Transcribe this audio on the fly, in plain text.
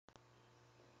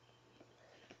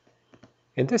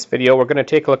In this video, we're going to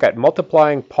take a look at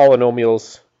multiplying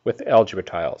polynomials with algebra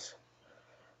tiles.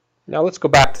 Now let's go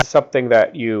back to something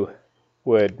that you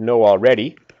would know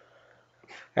already,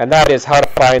 and that is how to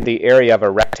find the area of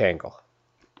a rectangle.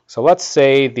 So let's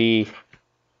say the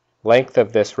length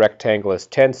of this rectangle is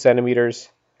 10 centimeters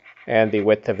and the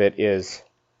width of it is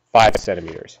 5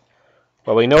 centimeters.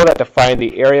 Well, we know that to find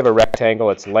the area of a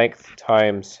rectangle, it's length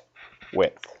times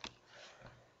width.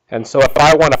 And so if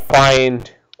I want to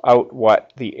find out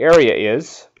what the area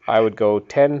is, I would go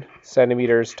 10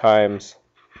 centimeters times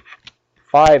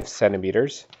 5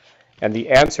 centimeters, and the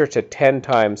answer to 10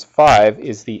 times 5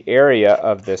 is the area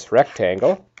of this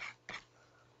rectangle,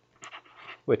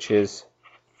 which is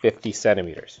 50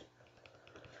 centimeters.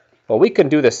 Well, we can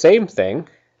do the same thing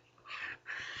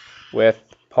with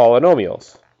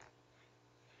polynomials.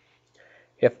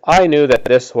 If I knew that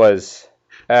this was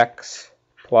x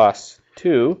plus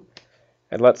 2,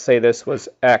 and let's say this was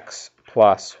x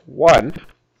plus 1,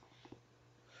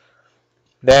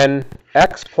 then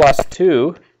x plus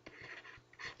 2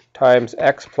 times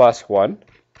x plus 1,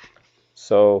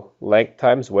 so length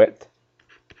times width,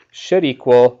 should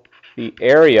equal the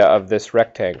area of this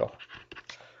rectangle.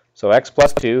 So x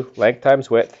plus 2, length times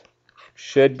width,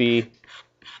 should be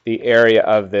the area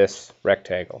of this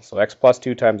rectangle. So x plus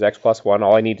 2 times x plus 1,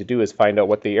 all I need to do is find out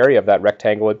what the area of that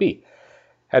rectangle would be.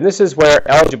 And this is where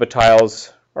algebra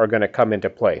tiles are going to come into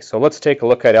play. So let's take a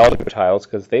look at algebra tiles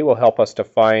because they will help us to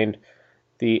find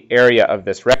the area of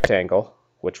this rectangle,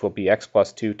 which will be x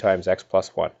plus 2 times x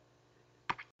plus 1.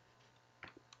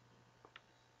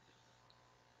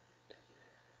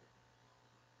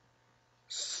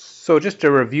 So just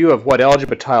a review of what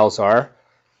algebra tiles are.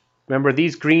 Remember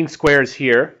these green squares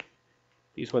here,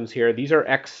 these ones here, these are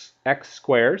x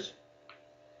squares.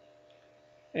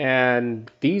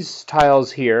 And these tiles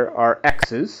here are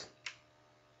x's.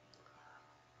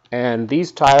 And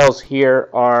these tiles here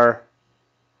are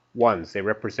 1s. They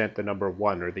represent the number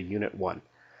 1 or the unit 1.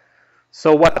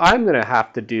 So what I'm going to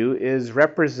have to do is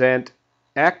represent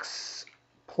x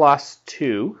plus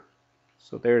 2.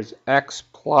 So there's x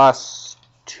plus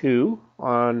 2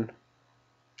 on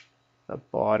the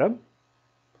bottom.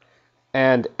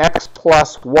 And x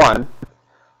plus 1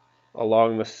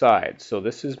 along the side. So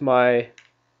this is my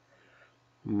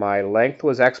length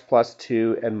was x plus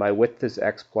 2 and my width is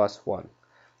x plus 1.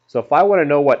 So if I want to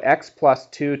know what x plus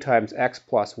 2 times x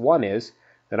plus 1 is,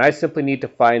 then I simply need to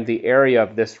find the area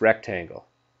of this rectangle.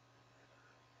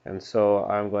 And so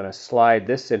I'm going to slide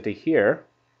this into here.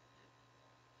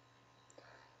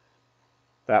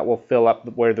 That will fill up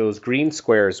where those green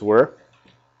squares were.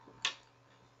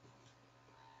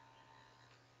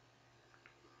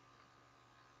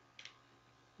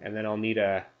 And then I'll need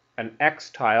an x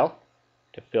tile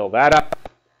to fill that up,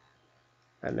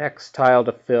 an x tile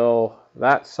to fill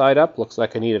that side up. Looks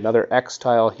like I need another x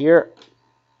tile here.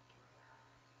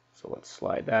 So let's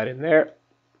slide that in there.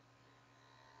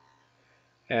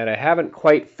 And I haven't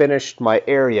quite finished my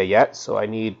area yet, so I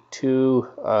need 2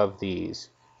 of these.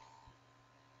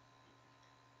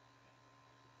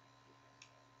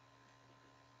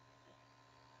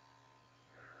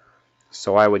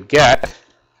 So I would get,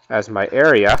 as my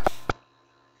area,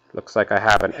 looks like I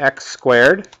have an x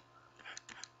squared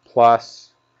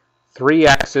plus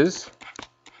 3x's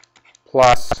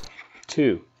plus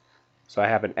 2. So I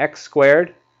have an x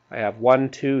squared, I have 1,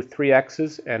 2, 3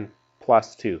 x's, and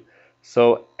plus 2.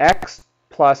 So x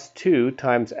plus 2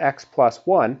 times x plus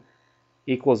 1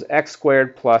 equals x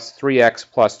squared plus 3x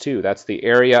plus 2. That's the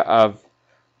area of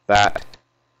that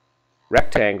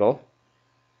rectangle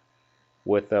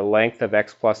with a length of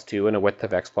x plus 2 and a width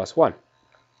of x plus 1.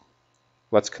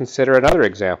 Let's consider another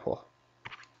example.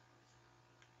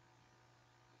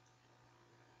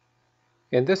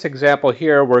 In this example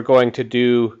here, we're going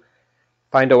to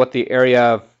find out what the area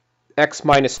of x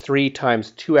minus 3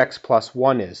 times 2x plus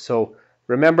 1 is. So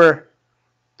remember,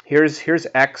 here's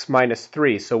x minus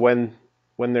 3. So when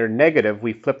they're negative,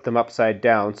 we flip them upside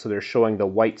down so they're showing the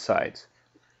white sides.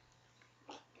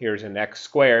 Here's an x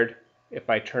squared. If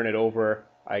I turn it over,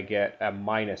 I get a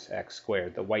minus x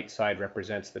squared. The white side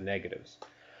represents the negatives.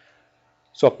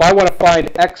 So if I want to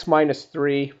find x minus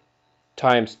 3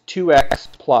 times 2x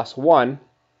plus 1,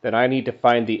 then I need to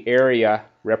find the area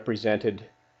represented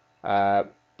by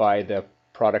the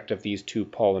product of these two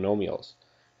polynomials.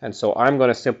 And so I'm going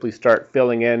to simply start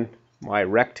filling in my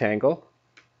rectangle.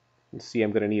 And see,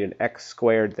 I'm going to need an x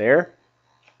squared there,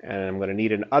 and I'm going to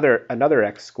need another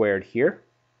x squared here.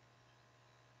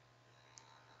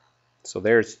 So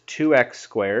there's 2x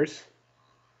squares,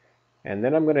 and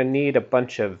then I'm going to need a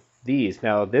bunch of these.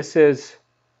 Now this is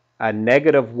a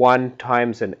negative 1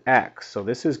 times an x. So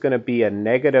this is going to be a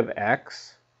negative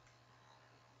x,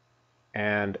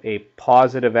 and a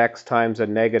positive x times a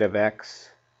negative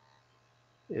x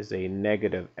is a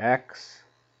negative x.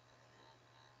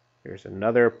 Here's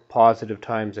another positive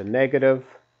times a negative,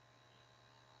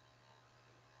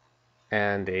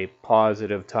 and a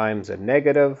positive times a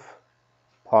negative,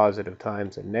 positive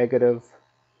times a negative,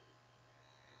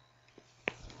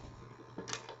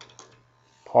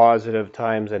 positive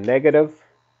times a negative.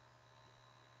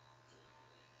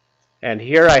 And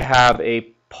here I have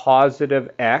a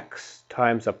positive x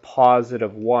times a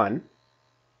positive 1.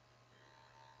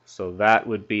 So that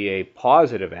would be a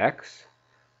positive x.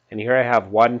 And here I have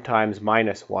 1 times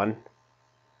minus 1.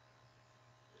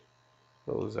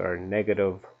 Those are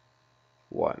negative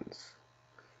 1s.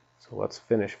 So let's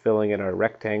finish filling in our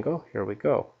rectangle. Here we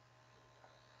go.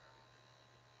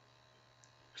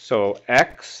 So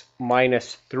x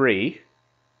minus 3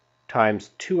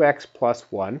 times 2x plus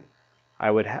 1. I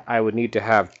would need to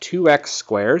have 2x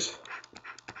squares,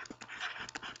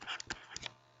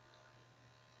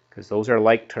 because those are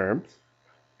like terms.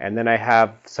 And then I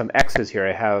have some x's here.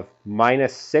 I have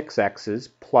minus 6x's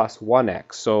plus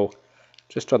 1x. So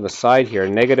just on the side here,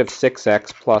 negative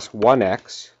 6x plus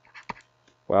 1x,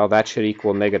 well, that should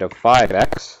equal negative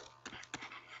 5x.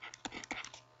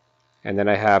 And then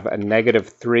I have a negative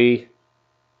 3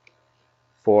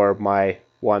 for my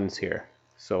 1's here.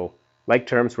 So like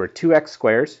terms were 2x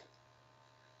squares,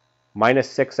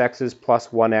 minus 6x's plus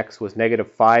 1x was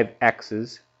negative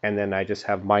 5x's, and then I just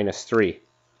have minus 3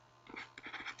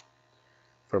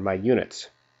 for my units.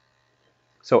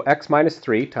 So x minus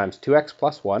 3 times 2x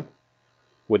plus 1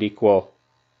 would equal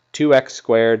 2x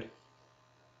squared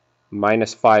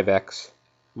minus 5x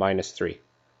minus 3.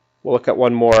 We'll look at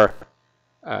one more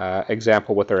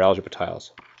example with our algebra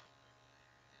tiles.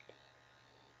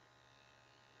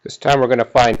 This time we're going to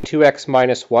find 2x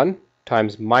minus 1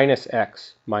 times minus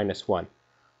x minus 1.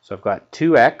 So I've got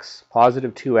 2x,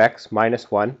 positive 2x minus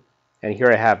 1, and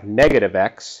here I have negative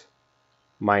x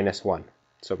minus 1.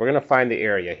 So we're going to find the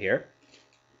area here.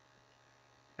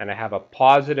 And I have a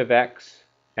positive x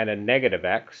and a negative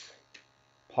x.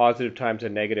 Positive times a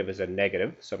negative is a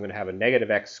negative, so I'm going to have a negative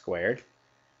x squared.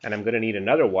 And I'm going to need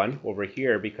another one over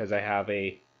here because I have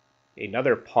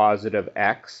another positive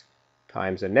x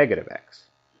times a negative x.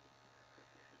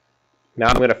 Now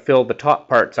I'm going to fill the top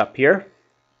parts up here.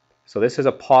 So this is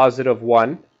a positive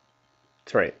 1.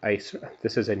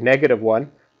 This is a negative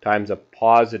 1 times a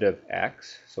positive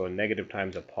x. So a negative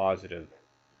times a positive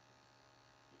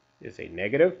is a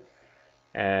negative.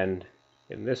 And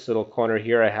in this little corner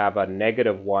here, I have a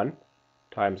negative 1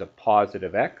 times a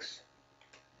positive x.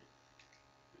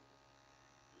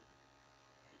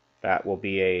 That will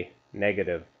be a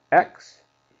negative x.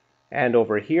 And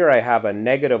over here, I have a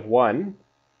negative 1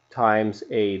 times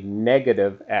a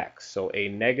negative x. So a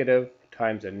negative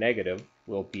times a negative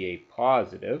will be a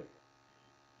positive.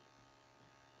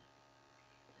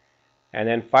 And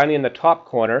then finally in the top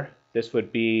corner, this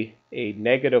would be a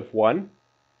negative 1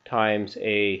 times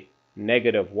a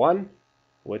negative 1,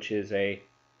 which is a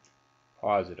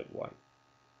positive 1.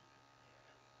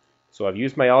 So I've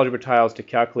used my algebra tiles to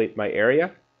calculate my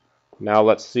area. Now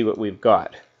let's see what we've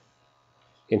got.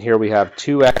 In here we have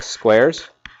 2x squares.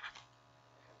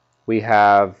 We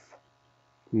have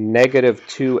negative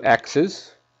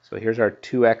 2x's. So here's our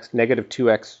 2x, negative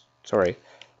 2x, sorry.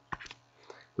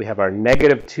 We have our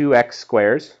negative 2x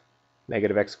squares.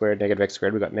 Negative x squared, negative x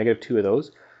squared. We've got negative 2 of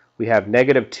those. We have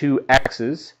negative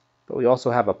 2x's, but we also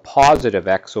have a positive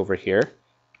x over here.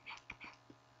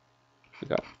 We've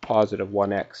got positive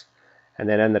 1x. And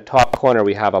then in the top corner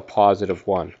we have a positive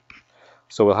 1.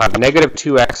 So we'll have negative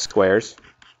 2x squares.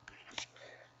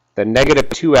 The negative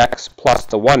 2x plus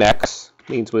the 1x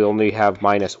means we only have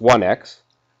minus 1x,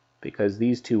 because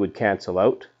these two would cancel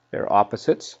out. They're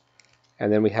opposites.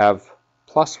 And then we have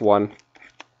plus 1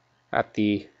 at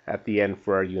the end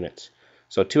for our units.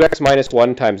 So 2x minus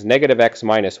 1 times negative x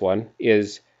minus 1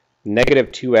 is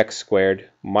negative 2x squared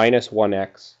minus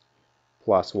 1x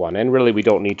plus 1. And really we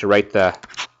don't need to write the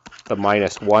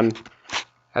minus 1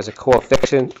 as a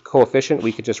coefficient.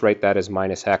 We could just write that as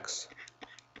minus x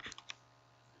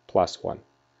plus 1.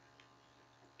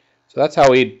 So that's how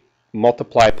we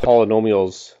multiply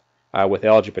polynomials with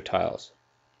algebra tiles.